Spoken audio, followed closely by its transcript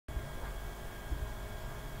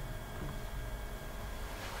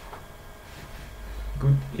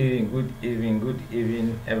Good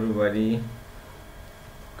evening, everybody.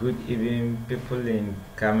 Good evening, people in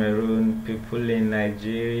Cameroon, people in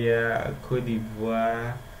Nigeria, Cote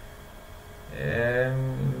d'Ivoire,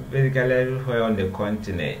 basically everywhere on the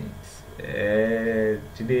continent.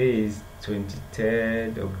 Today is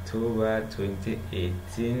 23rd October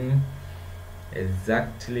 2018,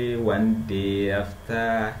 exactly one day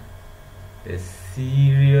after the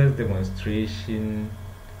serious demonstration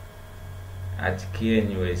at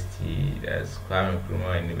KN University, that's Kwame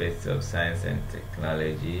Nkrumah University of Science and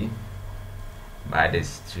Technology, by the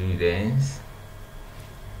students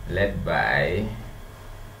led by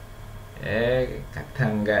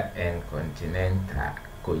Katanga and Continental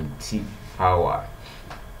Conti Power.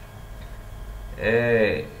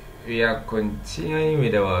 We are continuing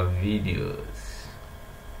with our videos.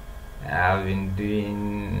 I've been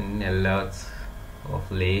doing a lot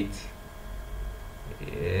of late.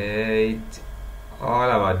 It's all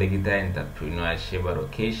about digital entrepreneurship, but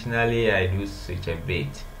occasionally I do switch a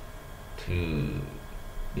bit to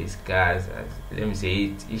discuss, let me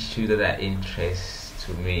say, issues that are interest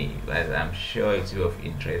to me, but I'm sure it's of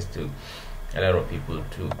interest to a lot of people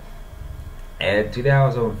too. Today I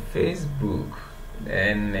was on Facebook,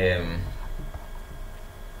 and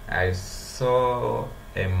I saw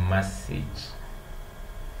a message.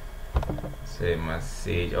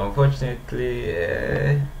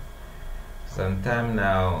 Unfortunately, sometime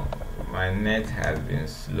now my net has been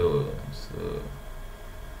slow, so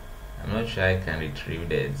I'm not sure I can retrieve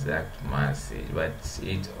the exact message, but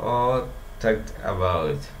it all talked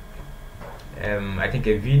about I think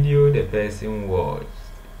a video the person watched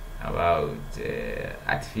about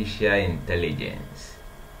artificial intelligence,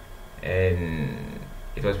 and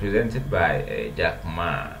it was presented by Jack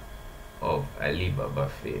Ma of Alibaba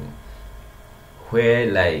fame,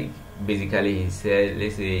 where basically he said,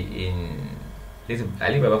 let's say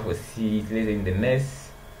Alibaba foresees, let's say in the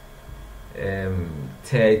next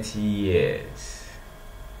 30 years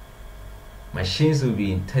machines will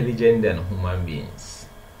be intelligent than human beings.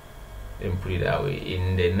 Let me put it that way.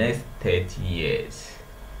 In the next 30 years,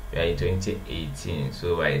 we are in 2018,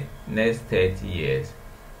 so by next 30 years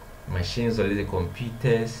machines, or let's say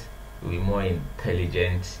computers, will be more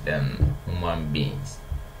intelligent than human beings,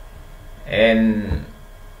 and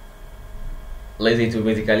let's say it will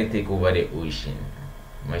basically take over the ocean.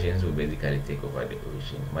 Machines will basically take over the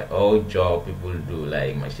ocean. All job people do,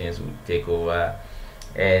 like machines will take over,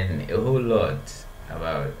 and a whole lot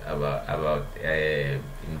about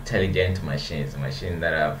intelligent machines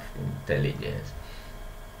that have intelligence.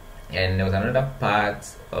 And there was another part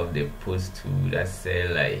of the post too that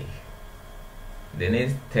said, the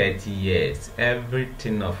next 30 years,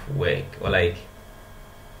 everything of work, or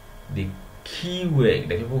the key work,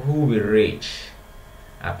 the people who will be rich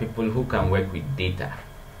are people who can work with data.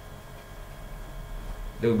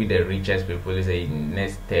 They will be the richest people, let's say, in the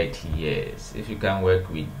next 30 years. If you can work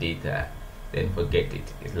with data, then forget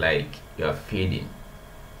it. It's like you are fading.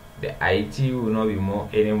 The IT will not be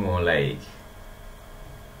anymore like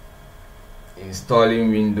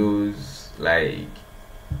installing Windows, like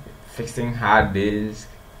fixing hard disks,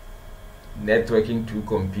 networking two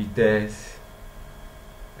computers,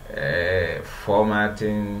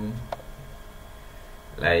 formatting,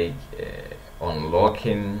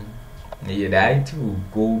 unlocking. The IT will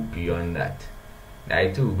go beyond that. The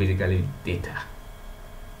IT will basically data.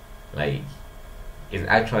 It's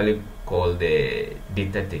actually called the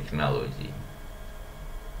data technology.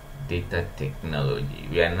 Data technology.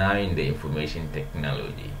 We are now in the information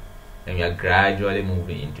technology, and we are gradually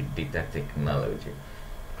moving into data technology.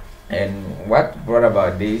 And what brought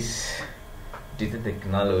about this data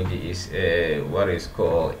technology is what is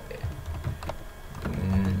called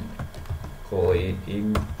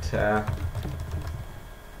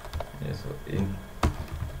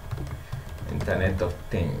Internet of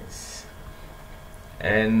Things.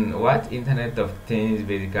 And what Internet of Things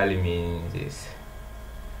basically means is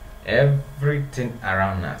everything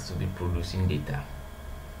around us will be producing data.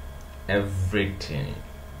 Everything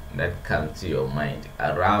that comes to your mind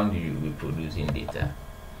around you will be producing data.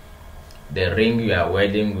 The ring you are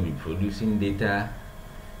wearing will be producing data.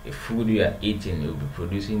 The food you are eating will be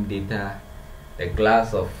producing data. The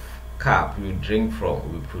glass of cup you drink from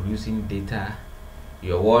will be producing data.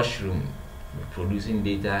 Your washroom will be producing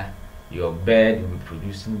data. Your bed will be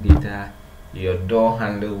producing data. Your door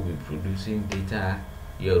handle will be producing data.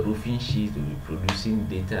 Your roofing sheet will be producing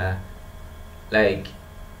data.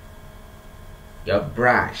 Your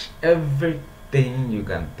brush, everything you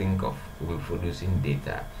can think of will be producing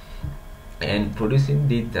data. And producing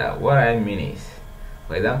data, what I mean is,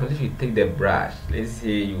 For example, if you take the brush, let's say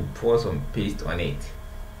you pour some paste on it,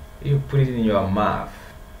 if you put it in your mouth,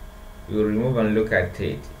 you remove and look at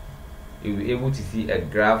it, you'll be able to see a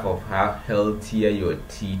graph of how healthier your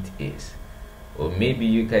teeth is. Or maybe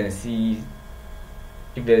you can see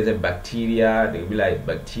if there is a bacteria, they'll be like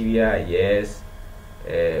bacteria, yes,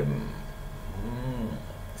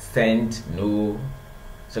 scent, no.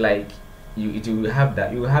 So like you will have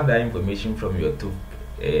that information from your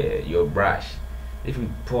your brush. If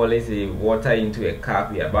you pour, let's say, water into a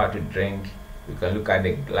cup you're about to drink, you can look at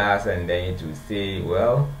the glass and then it will say,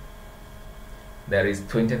 well, there is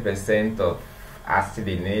 20% of acid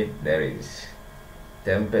in it, there is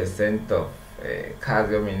 10% of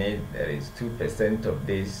calcium in it, there is 2% of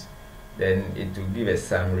this. Then it will give a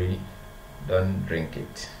summary: don't drink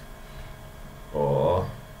it, or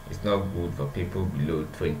it's not good for people below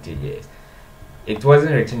 20 years. It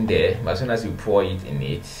wasn't written there, but as soon as you pour it in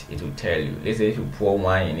it, it will tell you. Let's say if you pour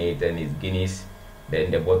wine in it and it's Guinness, then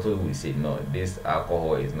the bottle will say, no, this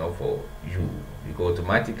alcohol is not for you, because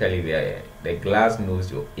automatically the glass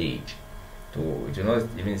knows your age. So it will not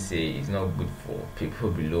even say it's not good for people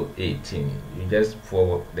below 18. You just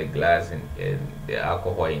pour the glass and the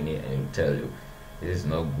alcohol in it, and it will tell you this is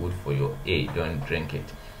not good for your age, don't drink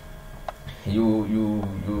it. You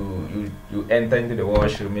enter into the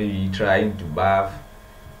washroom, maybe trying to bath,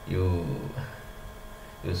 you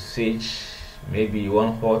switch, maybe you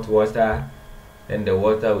want hot water, then the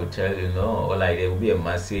water will tell you no, or like there will be a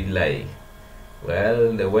message like,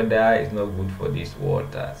 well, the weather is not good for this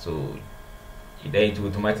water. So then it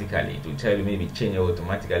will tell you, maybe change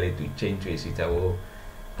automatically to change to a suitable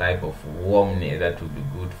type of warmness that will be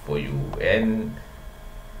good for you. And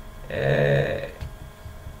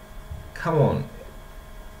come on,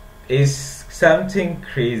 it's something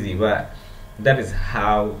crazy, but that is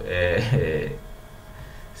how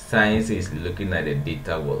science is looking at the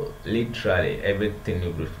data world. Literally everything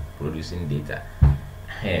will be producing data,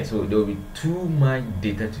 and so there will be too much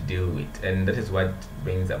data to deal with, and that is what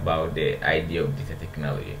brings about the idea of data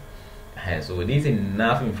technology. And so there's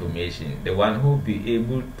enough information. The one who will be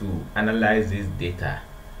able to analyze this data,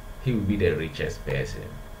 he will be the richest person,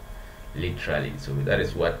 literally. So that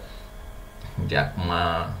is what Jack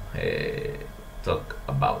Ma talk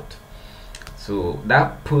about. So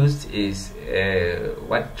that post is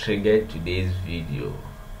what triggered today's video,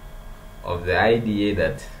 of the idea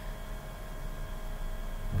that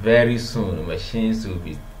very soon machines will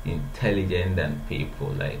be intelligent than people,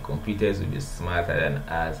 like computers will be smarter than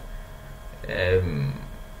us, and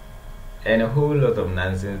a whole lot of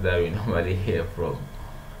nonsense that we normally hear from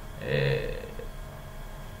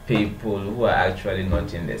people who are actually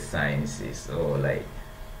not in the sciences, or like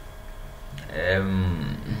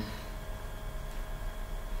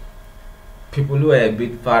people who are a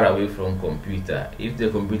bit far away from computer. If the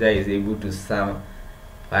computer is able to sum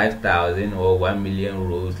 5,000 or 1 million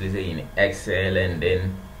rows, let's say in Excel, and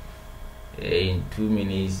then in 2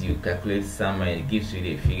 minutes you calculate sum and it gives you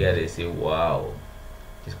the figure, they say, wow,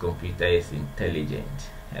 this computer is intelligent.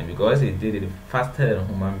 And because it did it faster than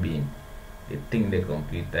human being, they think the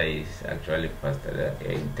computer is actually faster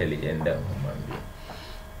than intelligent than human being.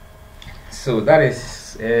 So that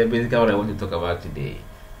is basically what I want to talk about today.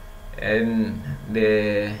 And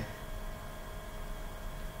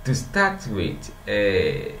to start with,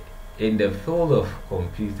 in the field of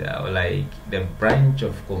computer, or like the branch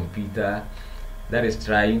of computer that is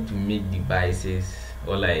trying to make devices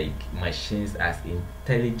or like machines as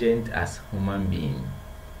intelligent as human beings,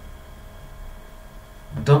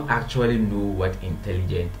 don't actually know what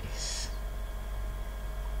intelligent is.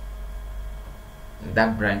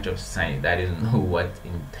 That branch of science that doesn't know what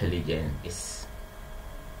intelligence is.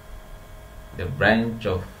 The branch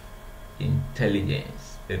of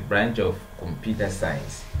intelligence, the branch of computer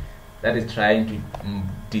science that is trying to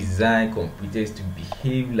design computers to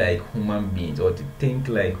behave like human beings, or to think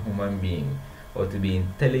like human beings, or to be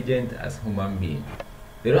intelligent as human beings,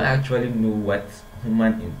 they don't actually know what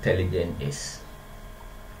human intelligence is.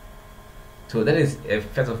 So that is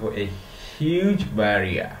first of all a huge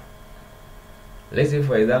barrier. Let's say,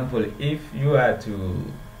 for example, if you are to,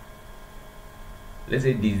 let's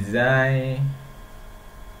say, design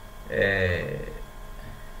a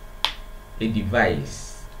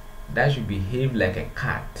device that should behave like a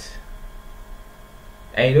cat,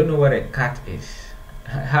 and you don't know what a cat is,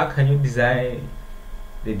 how can you design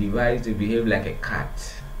the device to behave like a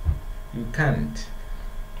cat? You can't.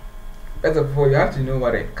 First of all, you have to know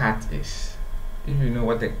what a cat is. If you know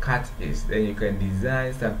what a cat is, then you can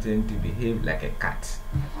design something to behave like a cat.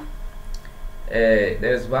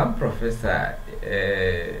 There's one professor,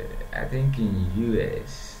 I think in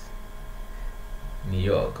US, New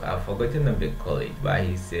York. I've forgotten of the college, but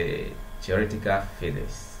he's a theoretical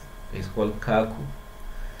physicist. It's called Kaku.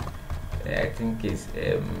 I think it's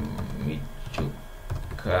Michio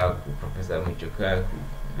Kaku, Professor Michio Kaku.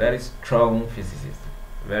 Very strong physicist.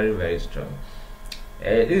 Very, very strong.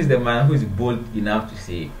 This is the man who is bold enough to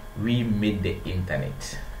say, we made the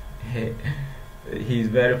internet. He's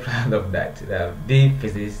very proud of that. They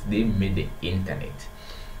physicists, they made the internet.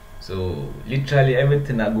 So literally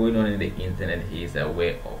everything that going on in the internet, he is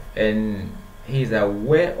aware of, and he is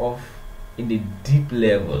aware of in the deep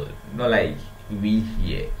level, not like we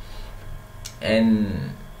here.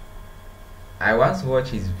 And I once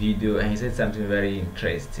watched his video, and he said something very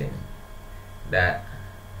interesting, that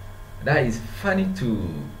is funny to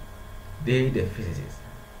the physicists.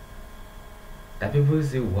 That people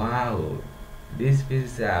say, wow, these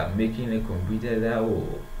physicists are making a computer that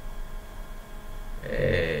will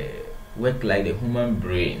work like the human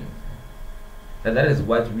brain. That is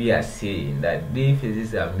what we are saying, that the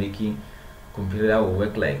physicists are making computer that will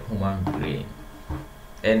work like human brain.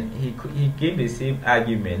 And he gave the same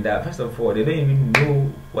argument that, first of all, they don't even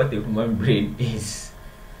know what the human brain is.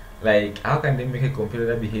 Like, how can they make a computer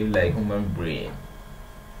that behave like human brain?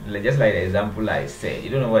 Like, just like the example I said,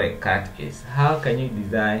 you don't know what a cat is. How can you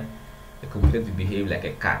design a computer to behave like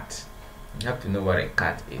a cat? You have to know what a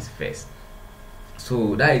cat is first.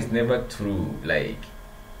 So that is never true. Like,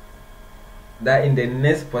 that in the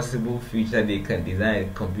next possible future they can design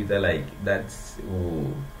a computer like that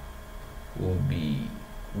will be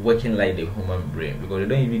working like the human brain, because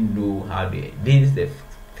they don't even know how this is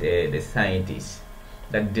the scientists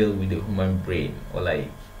that deal with the human brain, or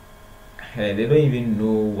like they don't even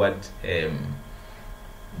know what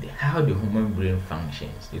how the human brain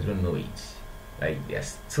functions. They don't know it. Like, they are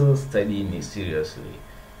still studying it seriously.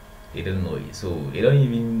 They don't know it, so they don't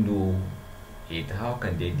even know it. How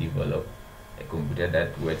can they develop a computer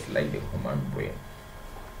that works like the human brain?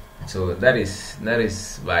 So that is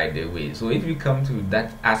by the way. So if we come to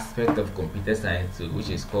that aspect of computer science, which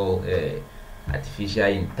is called artificial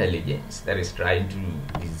intelligence, that is trying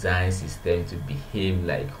to design systems to behave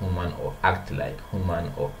like human, or act like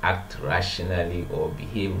human, or act rationally, or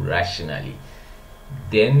behave rationally,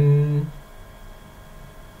 then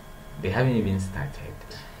they haven't even started,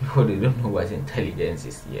 because they don't know what intelligence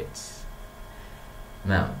is yet.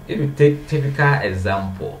 Now, if you take typical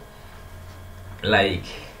example, like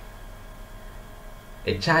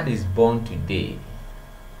a child is born today,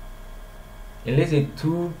 in let's say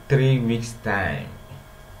 2-3 weeks time,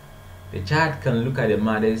 the child can look at the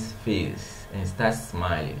mother's face and start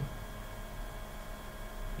smiling.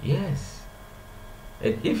 Yes.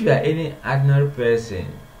 And if you are any ordinary person,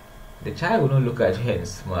 the child will not look at you and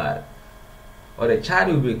smile. Or the child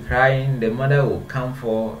will be crying, the mother will come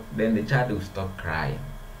for, then the child will stop crying.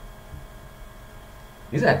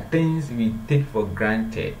 These are things we take for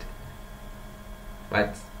granted.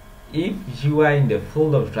 But if you are in the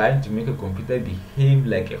field of trying to make a computer behave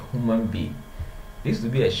like a human being, this will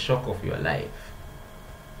be a shock of your life.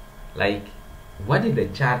 Like, what did the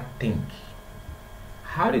child think?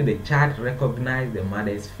 How did the child recognize the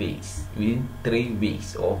mother's face within 3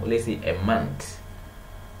 weeks, or let's say a month?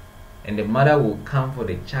 And the mother will come for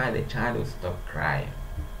the child will stop crying.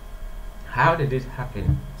 How did it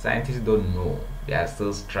happen? Scientists don't know. They are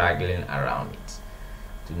still struggling around it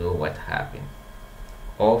to know what happened.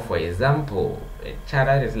 Or for example, a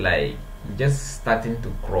child is like just starting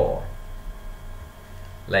to crawl.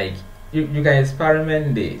 Like, you can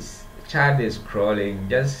experiment this. The child is crawling,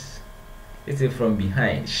 just, let's say from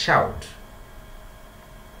behind, shout.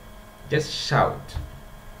 Just shout.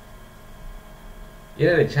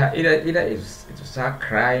 Either the child, either it will start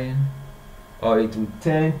crying, or it will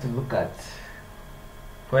turn to look at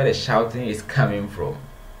where the shouting is coming from.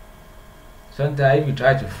 Sometimes if you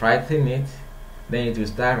try to frighten it, then it will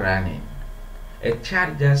start running. A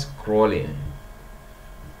child just crawling.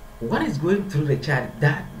 What is going through the child?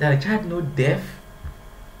 That the child knows death,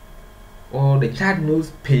 or the child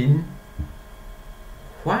knows pain?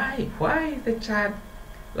 Why is the child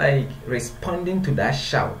like responding to that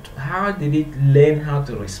shout? How did it learn how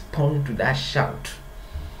to respond to that shout?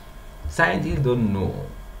 Scientists don't know.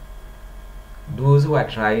 Those who are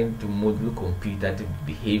trying to model computer to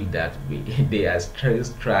behave that way, they are still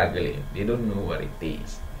struggling. They don't know what it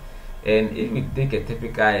is. And if we take a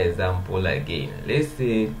typical example again, let's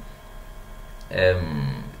say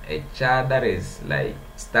a child that is like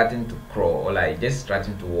starting to crawl, or like just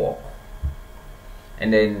starting to walk,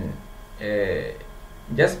 and then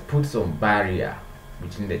just put some barrier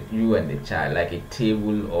between you and the child, like a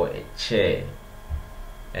table or a chair,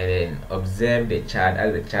 and then observe the child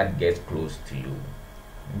as the child gets close to you.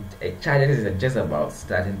 A child that is just about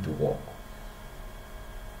starting to walk.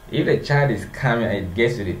 If the child is coming and it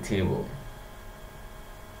gets to the table,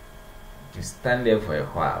 you stand there for a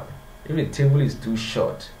while. If the table is too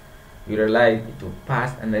short, you realize it will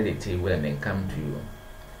pass under the table and then come to you.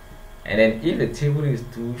 And then if the table is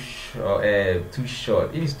too short, if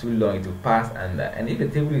it's too long, it will pass under. And if the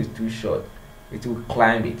table is too short, it will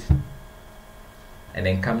climb it and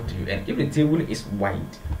then come to you. And if the table is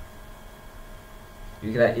wide,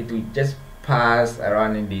 it will just pass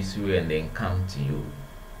around in this way and then come to you.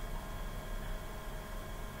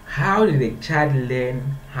 How did the child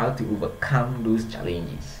learn how to overcome those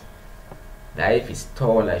challenges? That if it's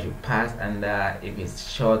tall, I should pass under. If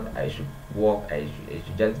it's short, I should walk. I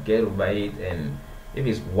should just get over it. And if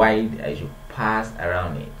it's wide, I should pass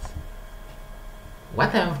around it.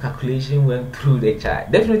 What type of calculation went through the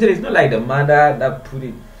child? Definitely, it's not like the mother that put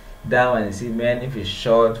it down and said, "Man, if it's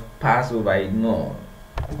short, pass over it." No,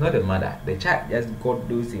 it's not the mother. The child just got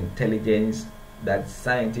those intelligence that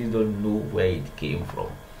scientists don't know where it came from.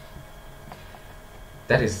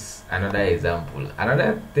 That is another example.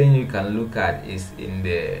 Another thing you can look at is in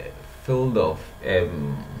the field of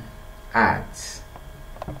arts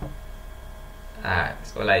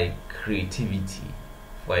or like creativity.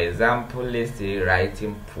 For example, let's say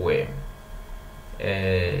writing poem,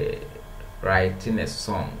 writing a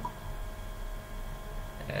song,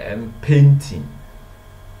 painting.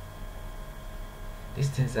 These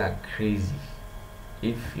things are crazy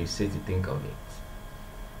if you say to think of it.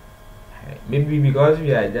 Maybe because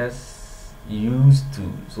we are just used to,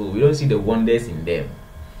 so we don't see the wonders in them.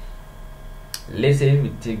 Let's say if we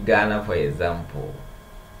take Ghana for example,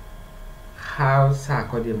 how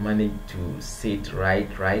Sarkodie managed to sit right,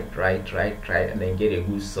 and then get a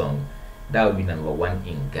good song, that would be #1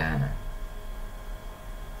 in Ghana.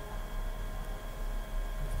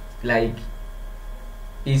 Like,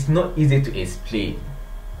 it's not easy to explain.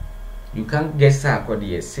 You can't get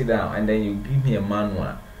Sarkodie, sit down, and then you give me a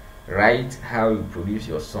manual. Write how you produce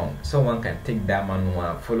your song. Someone can take that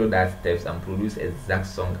manual, follow that steps, and produce exact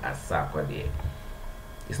song as Sarkodie.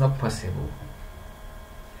 It's not possible.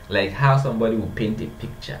 Like how somebody will paint a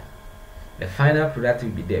picture, the final product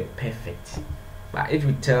will be there perfect. But if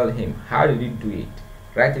you tell him how did you do it,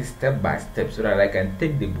 write it step by step so that I can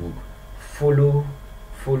take the book, follow,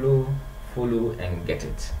 and get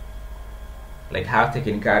it. Like how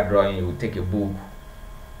technical drawing, you will take a book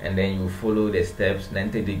and then you follow the steps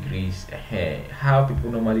 90 degrees. How people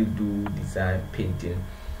normally do design painting.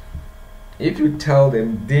 If you tell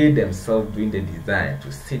them they themselves doing the design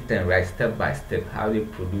to sit and write step by step how they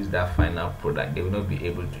produce that final product, they will not be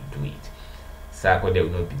able to do it. Sarkodie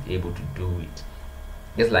will not be able to do it.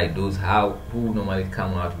 Just like those who normally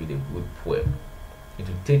come out with a good poem. It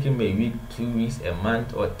will take him a week, 2 weeks, a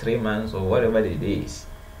month, or 3 months, or whatever it is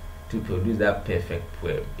to produce that perfect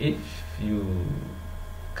poem. If you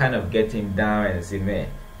kind of get him down and say, "Man,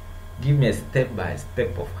 give me a step by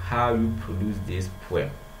step of how you produce this poem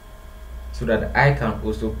so that I can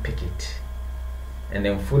also pick it and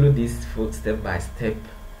then follow this step by step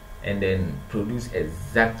and then produce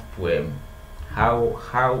exact poem,"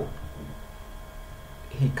 how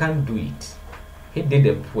he can't do it. He did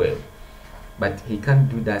a poem, but he can't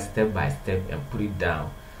do that step by step and put it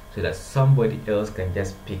down so that somebody else can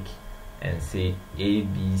just pick and say A,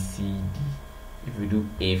 B, C, D. If you do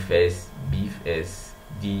A first, B first,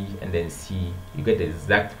 D, and then C, you get the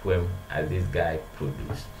exact poem as this guy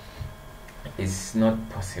produced. It's not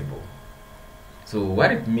possible. So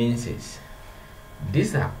what it means is,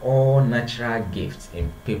 these are all natural gifts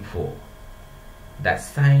in people that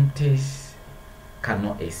scientists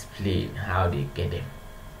cannot explain how they get them.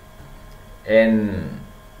 And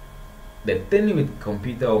the thing with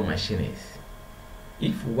computer or machine is,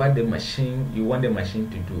 if you want the machine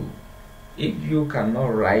to do, if you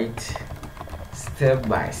cannot write step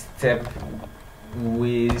by step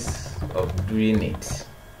ways of doing it,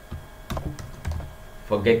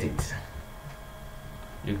 forget it.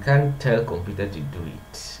 You can't tell computer to do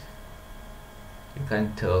it. You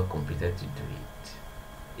can't tell computer to do it.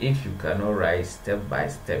 If you cannot write step by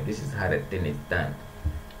step, this is how the thing is done,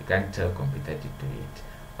 you can't tell computer to do it.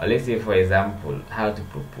 Or let's say for example, how to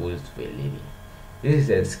propose to a lady. This is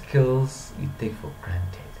a skills you take for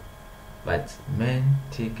granted, but men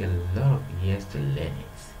take a lot of years to learn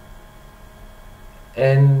it.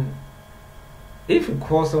 And if you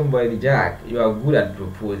call somebody, "Jack, you are good at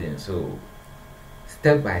proposing, so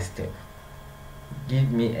step by step,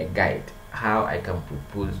 give me a guide how I can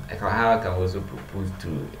propose, how I can also propose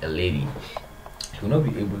to a lady," he will not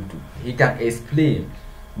be able to. He can explain,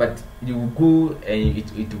 but you will go and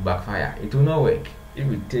it will backfire. It will not work.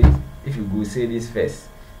 If you go say this first,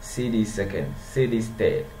 say this second, say this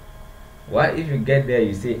third. Why, if you get there,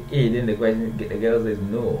 you say A, then the girl says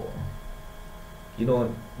no. You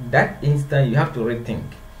know, that instant you have to rethink,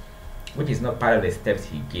 which is not part of the steps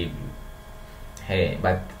he gave you. Hey,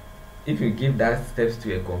 but if you give that steps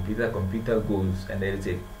to a computer goes and there is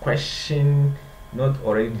a question not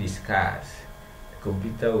already discussed, the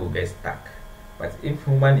computer will get stuck. But if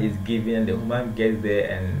human is given, the human gets there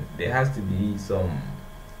and there has to be some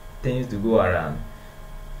things to go around,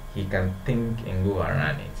 he can think and go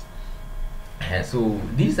around it. And so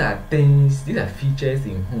these are things, these are features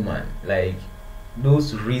in human, like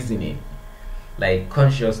those reasoning, like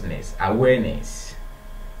consciousness, awareness.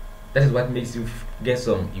 That is what makes you get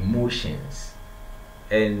some emotions,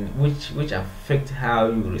 and which affect how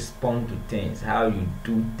you respond to things, how you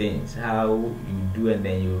do things, how you do and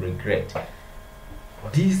then you regret.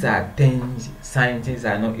 These are things scientists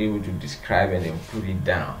are not able to describe and then put it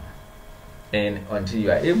down. And until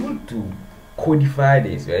you are able to codify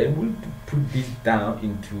this, you are able to put this down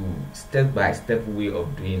into step-by-step way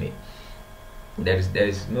of doing it. There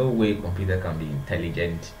is no way computer can be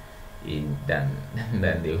intelligent than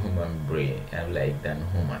the human brain, and like than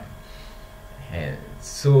human. And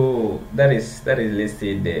so that is let's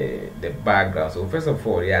say the background. So first of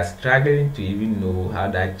all, they are struggling to even know how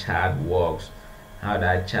that child works, how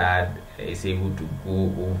that child is able to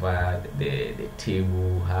go over the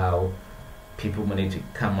table, how people manage to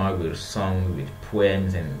come out with songs, with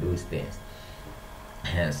poems and those things.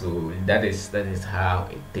 And so that is how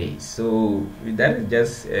it is. So that is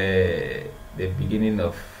just the beginning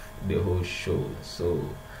of the whole show. So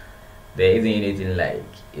there isn't anything like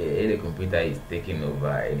the computer is taking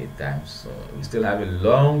over anytime soon. We still have a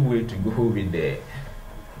long way to go with the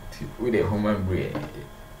human brain.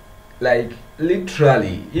 Like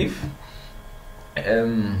literally, if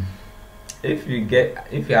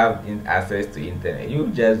you have access to internet, you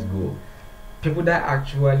just go. People that are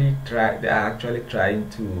actually trying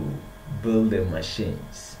to build the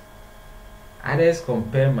machines. Others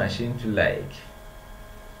compare machine to like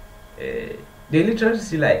they literally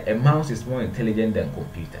see like a mouse is more intelligent than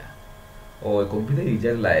computer, or a computer is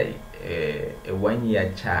just like a 1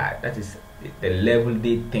 year child. That is the level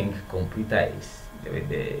they think computer is.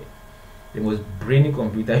 The most brainy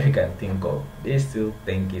computer you can think of, they still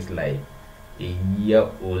think it's like a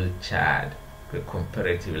year-old child.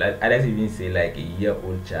 Comparative, like others even say like a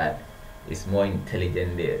year-old child is more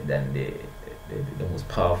intelligent than the most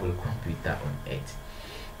powerful computer on earth.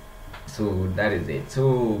 So that is it.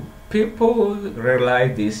 So people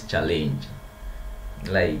realize this challenge,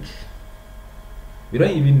 like we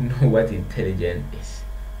don't even know what intelligence is.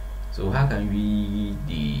 So how can we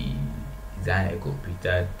design a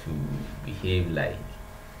computer to behave like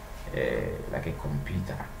a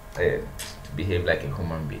computer, to behave like a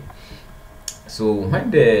human being? So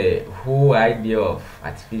when the whole idea of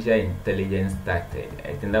artificial intelligence started,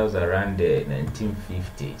 I think that was around the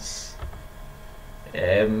 1950s.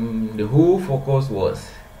 The whole focus was,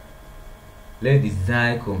 let's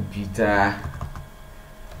design a computer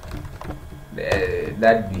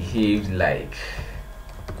that behaves like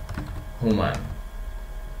human.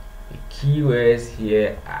 The keywords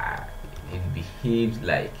here are, it behaves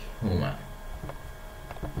like human.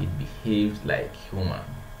 It behaves like human.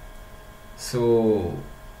 So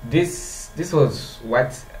this was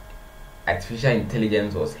what artificial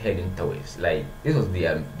intelligence was heading towards. Like this was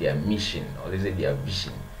their mission, or this is their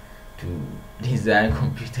vision, to design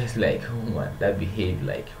computers like human, that behave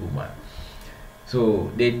like human. So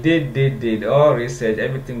they did all research,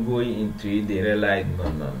 everything going into it. They realized no,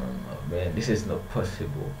 man, this is not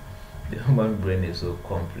possible. The human brain is so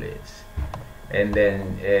complex. And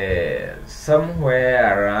then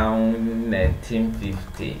somewhere around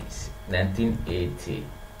 1950s, 1980,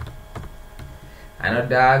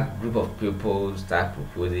 another group of people start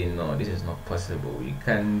proposing, no, this is not possible. You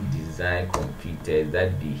can't design computers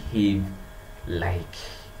that behave like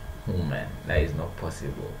human. That is not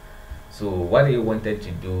possible. So what they wanted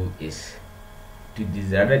to do is to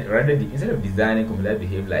design, instead of designing computers that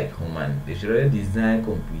behave like human, they should rather design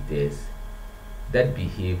computers that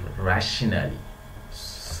behave rationally.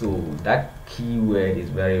 So that keyword is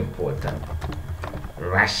very important.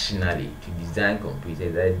 Rationally, to design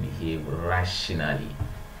computers that behave rationally.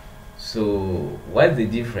 So what's the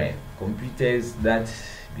difference? Computers that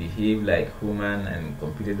behave like human and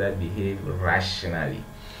computers that behave rationally.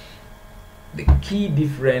 The key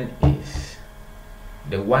difference is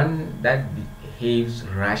the one that behaves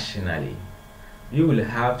rationally. You will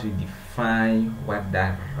have to define what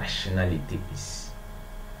that rationality is.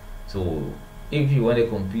 So if you want a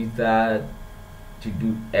computer to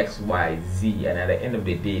do X, Y, Z, and at the end of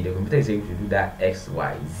the day, the computer is able to do that X,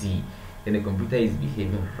 Y, Z, then the computer is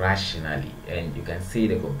behaving rationally, and you can say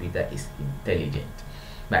the computer is intelligent.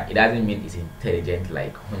 But it doesn't mean it's intelligent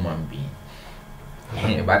like human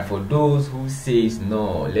being. But for those who says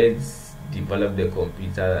no, let's develop the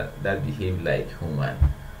computer that behave like human,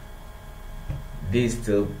 they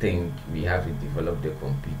still think we have to develop the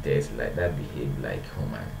computers like that behave like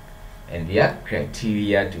human. And their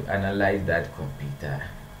criteria to analyze that computer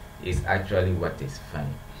is actually what is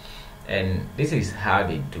funny. And this is how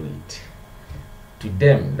they do it. To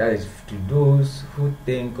them, that is to those who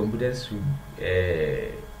think computers should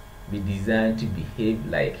be designed to behave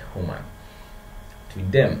like human. To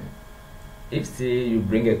them, if say you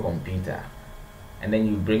bring a computer and then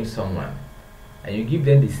you bring someone and you give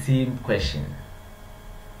them the same question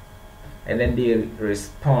and then they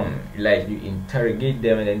respond, like you interrogate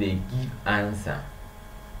them and then they give answer,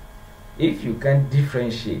 if you can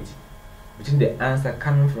differentiate between the answer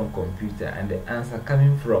coming from computer and the answer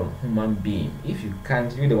coming from human being, if you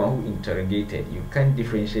can't, you're the one who interrogated, you can't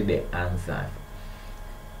differentiate the answer,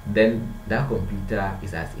 then that computer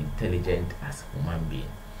is as intelligent as human being.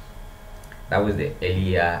 That was the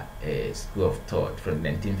earlier school of thought from the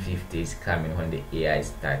 1950s coming when the AI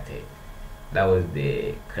started. That was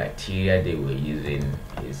the criteria they were using.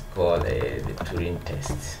 It's called the Turing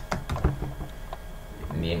test,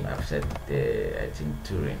 named after I think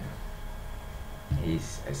Turing.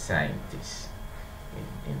 He's a scientist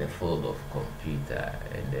in the field of computer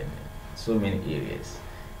and then so many areas.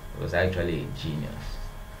 He was actually a genius.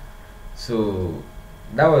 So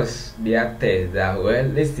that was their test that, well,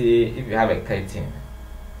 let's say if you have a curtain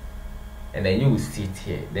and then you will sit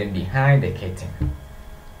here, then behind the curtain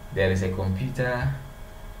there is a computer,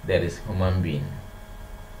 there is human being.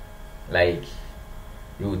 Like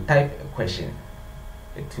you will type a question,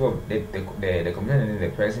 the two of the computer and the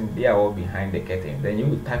person, they are all behind the curtain. Then you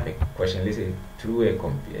will type a question, let's say through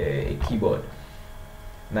a keyboard.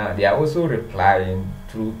 Now they are also replying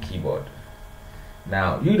through keyboard.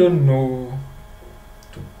 Now you don't know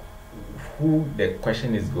to who the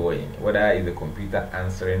question is going, whether it's the computer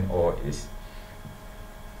answering or is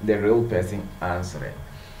the real person answering.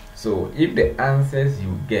 So if the answers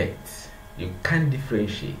you get, you can't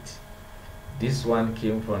differentiate, this one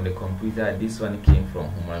came from the computer, this one came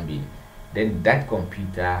from human being, then that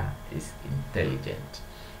computer is intelligent.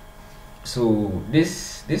 So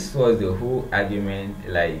this was the whole argument,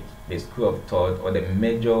 like the school of thought or the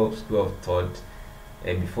major school of thought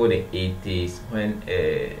before the 80s, when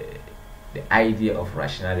the idea of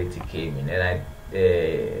rationality came in, and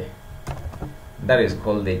that is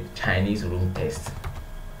called the Chinese room test.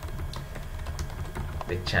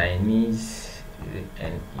 The Chinese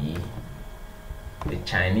the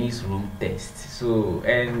Chinese room test. So,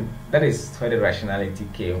 and that is where the rationality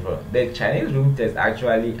came from. The Chinese room test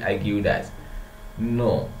actually argued that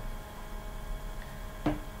no,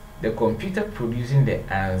 the computer producing the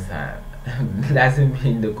answer doesn't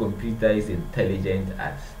mean the computer is intelligent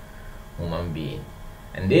as human being.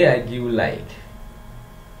 And they argue like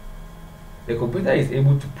the computer is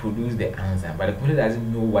able to produce the answer, but the computer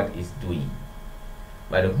doesn't know what it's doing.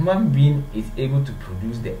 But the human being is able to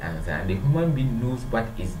produce the answer, and the human being knows what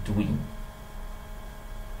it's doing.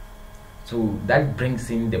 So that brings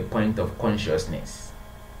in the point of consciousness,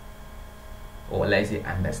 or let's say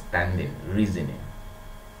understanding, reasoning.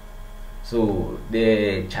 So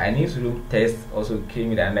the Chinese room test also came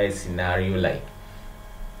with another scenario, like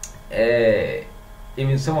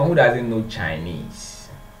even someone who doesn't know Chinese,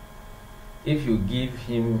 if you give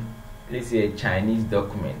him, let's say, a Chinese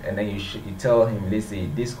document, and then you tell him, let's say,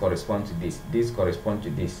 this corresponds to this corresponds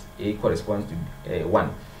to this, A corresponds to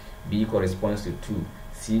 1, B corresponds to 2,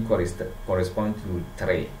 C corresponds to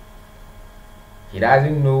 3. He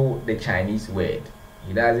doesn't know the Chinese word.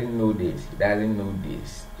 He doesn't know this. He doesn't know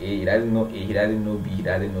this. He doesn't know A. He doesn't know B. He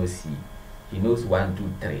doesn't know C. He knows 1,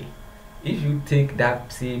 2, 3. If you take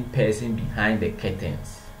that same person behind the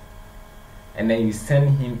curtains, and then you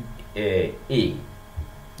send him A,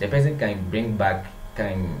 the person can bring back,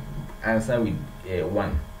 can answer with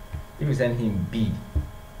 1. If you send him B,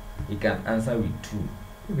 he can answer with 2.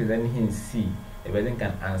 If you send him C, the person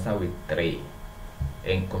can answer with 3.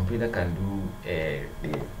 And computer can do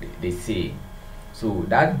the same. So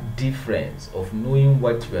that difference of knowing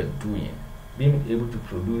what you are doing, being able to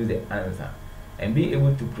produce the answer, and being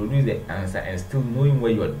able to produce the answer and still knowing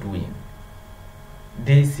what you are doing,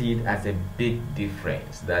 they see it as a big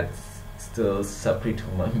difference that's still separate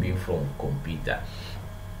human being from computer.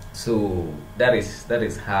 So that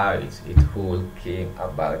is how it whole came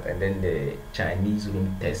about. And then the Chinese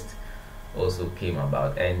room test also came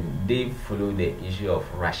about, and they follow the issue of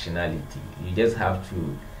rationality. You just have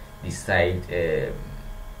to decide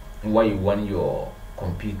what you want your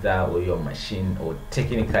computer or your machine, or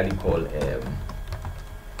technically called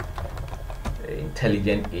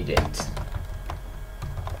intelligent agent.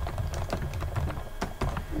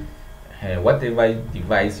 Whatever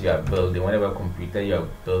device you are building, whatever computer you are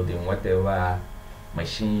building, whatever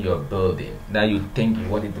machine you're building, that you think you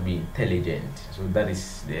want it to be intelligent, so that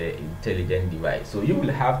is the intelligent device. So you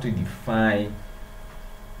will have to define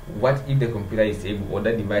what if the computer is able, or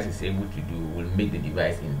that device is able to do, will make the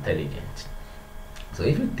device intelligent. So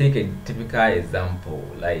if you take a typical example,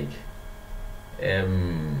 like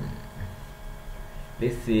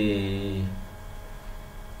let's say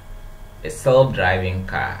a self-driving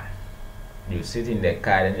car. You sit in the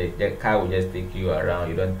car and the car will just take you around.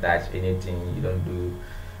 You don't touch anything, you don't do,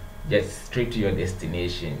 just straight to your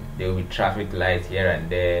destination. There will be traffic lights here and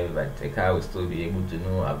there, but the car will still be able to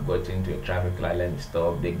know, I've got into a traffic light, let me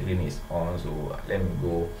stop, the green is on, so let me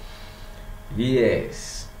go.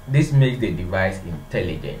 Yes, this makes the device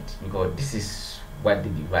intelligent, because this is what the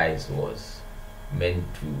device was meant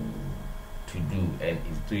to do, and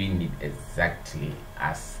is doing it exactly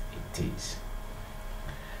as it is.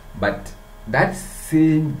 But that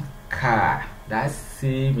same car, that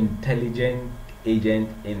same intelligent agent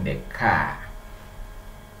in the car,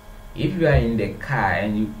 if you are in the car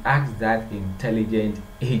and you ask that intelligent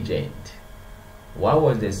agent what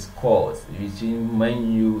was the scores between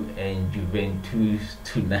Man U and Juventus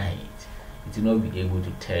tonight, it will not be able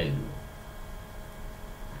to tell you.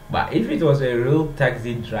 But if it was a real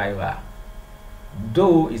taxi driver,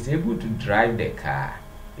 though it's able to drive the car,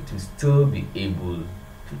 it will still be able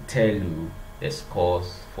to tell you the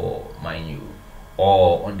scores for Man U.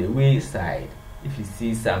 Or on the way side, if you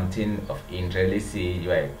see something of interest, let's say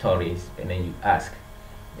you are a tourist and then you ask,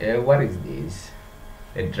 what is this?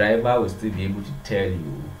 The driver will still be able to tell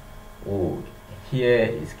you, oh, here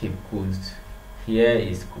is Cape Coast, here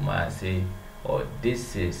is Kumasi, or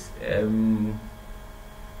this is Kwame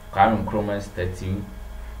Nkrumah statue,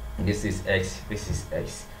 this is X, this is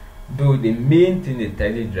X. Though the main thing the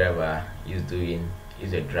taxi driver is doing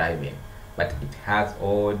is the driving, but it has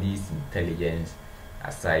all these intelligence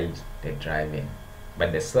aside the driving.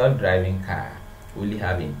 But the self-driving car only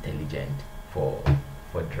have intelligence for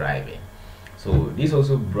driving. So this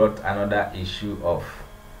also brought another issue of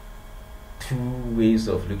two ways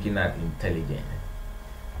of looking at intelligence,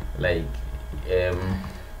 like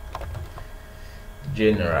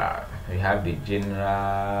general. We have the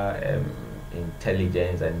general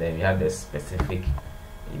intelligence, and then we have the specific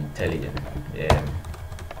intelligence,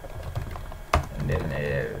 and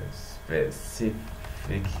then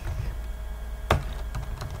specific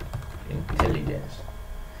intelligence,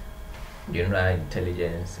 general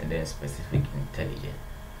intelligence, and then specific intelligence.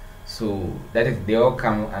 So that is, they all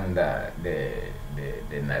come under the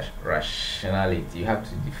rationality. You have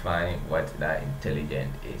to define what that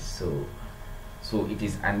intelligence is. So it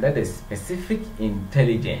is under the specific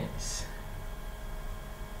intelligence.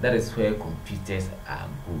 That is where computers are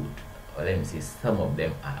good, or let me say some of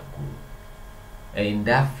them are good. And in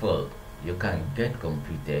that field, you can get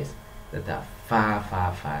computers that are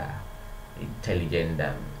far intelligent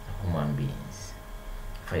than human beings.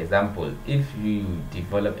 For example, if you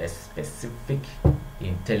develop a specific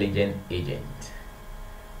intelligent agent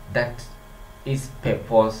that its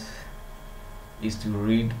purpose is to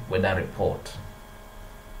read weather report,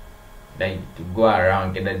 like to go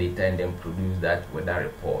around, gather data, and then produce that weather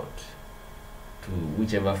report to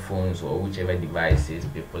whichever phones or whichever devices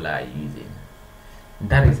people are using,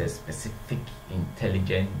 that is a specific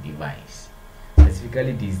intelligent device,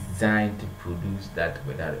 specifically designed to produce that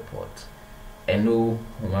weather report, and no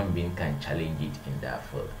human being can challenge it in that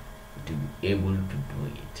field. It will be able to do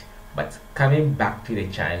it. But coming back to the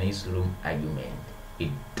Chinese room argument,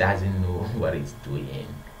 it doesn't know what it's doing,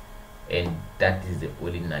 and that is the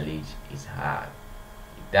only knowledge it has.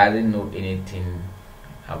 It doesn't know anything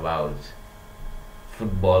about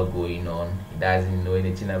football going on. It doesn't know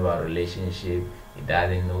anything about relationship. It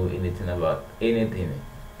doesn't know anything about anything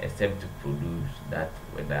except to produce that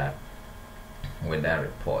weather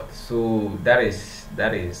report. So that is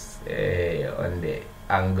on the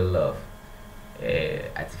angle of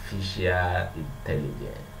artificial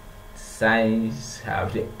intelligence. Science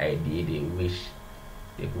have the idea, they wish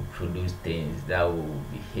they could produce things that will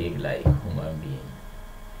behave like human beings,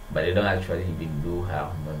 but they don't actually even know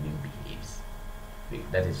how human being behaves.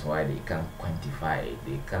 That is why they can't quantify it,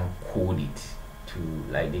 they can't code it to,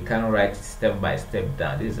 like, they can't write step by step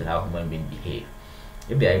down, this is how human beings behave.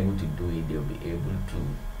 If they are able to do it, they'll be able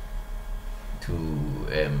to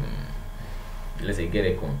let's say get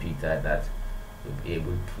a computer that will be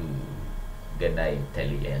able to get that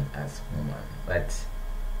intelligent as human, but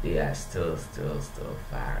they are still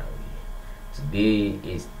far away. Today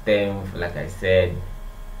is 10th, like I said,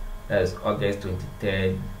 that's August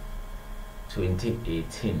 23rd,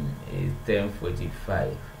 2018. Is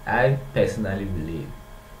 10:45. I personally believe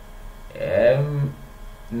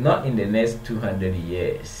not in the next 200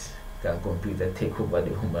 years can computer take over the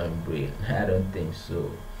human brain. I don't think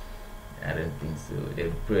so.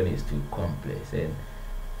 The brain is too complex, and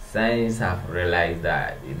science have realized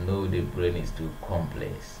that. The brain is too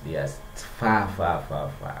complex. They are far.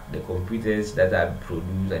 The computers that are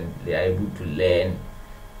produced and they are able to learn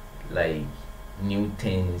like new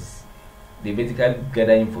things, they basically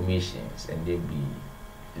gather information and they'll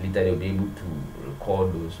be able to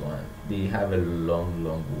record those ones. They have a long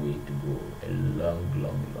way to go. A long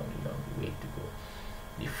way to go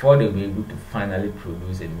before they'll be able to finally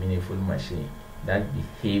produce a meaningful machine that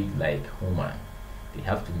behaves like human. They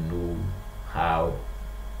have to know how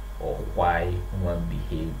or why human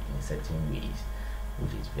behave in certain ways,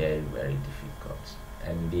 which is very difficult.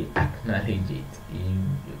 And they acknowledge it.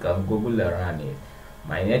 You can Google around it.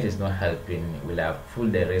 My net is not helping. Will have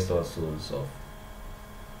pulled the resources of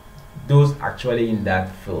those actually in that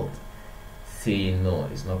field say no,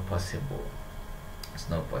 it's not possible. It's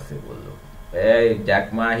not possible.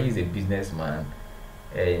 Jack Ma, he's a businessman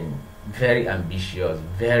and very ambitious,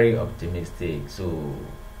 very optimistic. So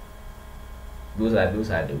those are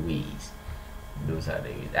the ways.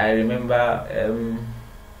 I remember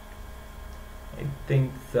I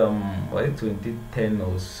think was it 2010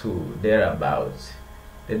 or so, thereabouts,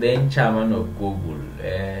 the then chairman of Google,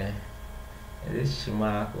 this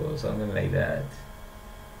Shimak or something like that,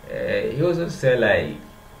 he also said like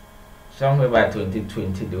somewhere by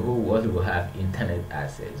 2020 the whole world will have internet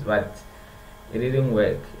access, but it didn't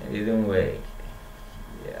work.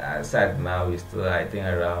 As at now, we still, I think,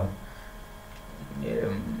 around we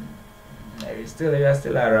are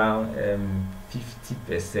still around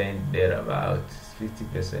 50% thereabout,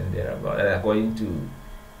 according to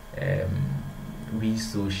We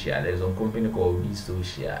Social. There's a company called We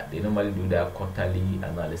Social. They normally do their quarterly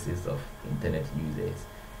analysis of internet users.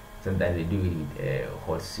 Sometimes they do it with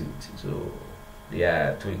Hot Suit. So they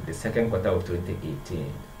are the second quarter of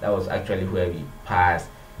 2018. That was actually where we passed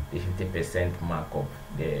the 50% mark of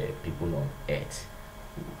the people on Earth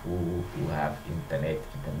who have internet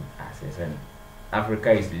access, and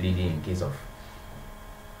Africa is leading in case of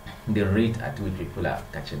the rate at which people are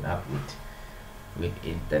catching up with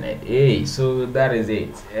internet. So that is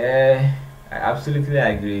it. I absolutely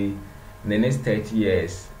agree. In the next 30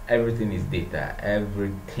 years, everything is data.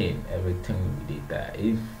 Everything will be data.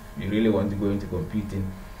 If you really want to go into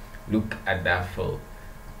computing, look at that field.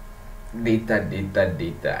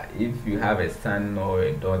 Data. If you have a son or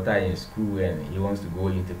a daughter in school and he wants to go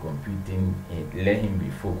into computing, let him be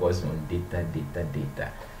focused on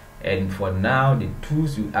data. And for now, the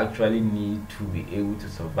tools you actually need to be able to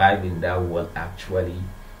survive in that world, actually,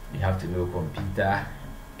 you have to know computer,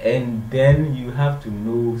 and then you have to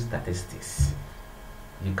know statistics.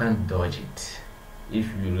 You can't dodge it.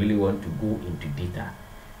 If you really want to go into data,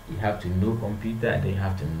 you have to know computer and then you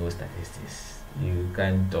have to know statistics. You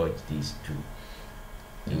can't dodge these two.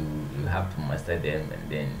 You have to master them, and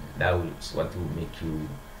then that is what will make you,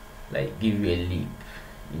 like, give you a leap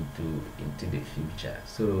into the future.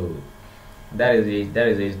 So that is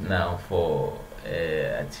it now for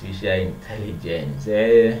artificial intelligence.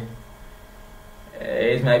 It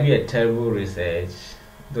might be a terrible research.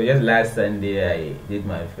 So just last Sunday I did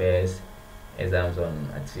my first exams on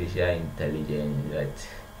artificial intelligence, but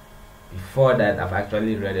before that I've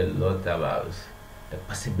actually read a lot about the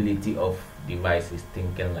possibility of devices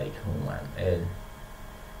thinking like human, and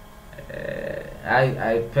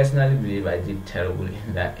I personally believe I did terrible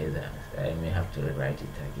in that exam. I may have to rewrite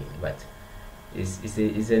it again, but it's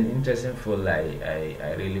an interesting field.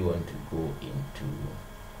 I really want to go into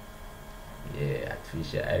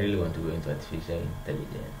artificial. I really want to go into artificial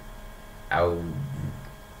intelligence.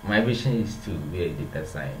 My vision is to be a data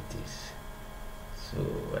scientist, so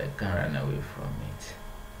I can't run away from it.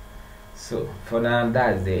 So for now,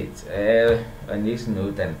 that's it. On this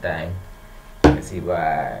note and time, let's say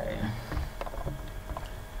bye.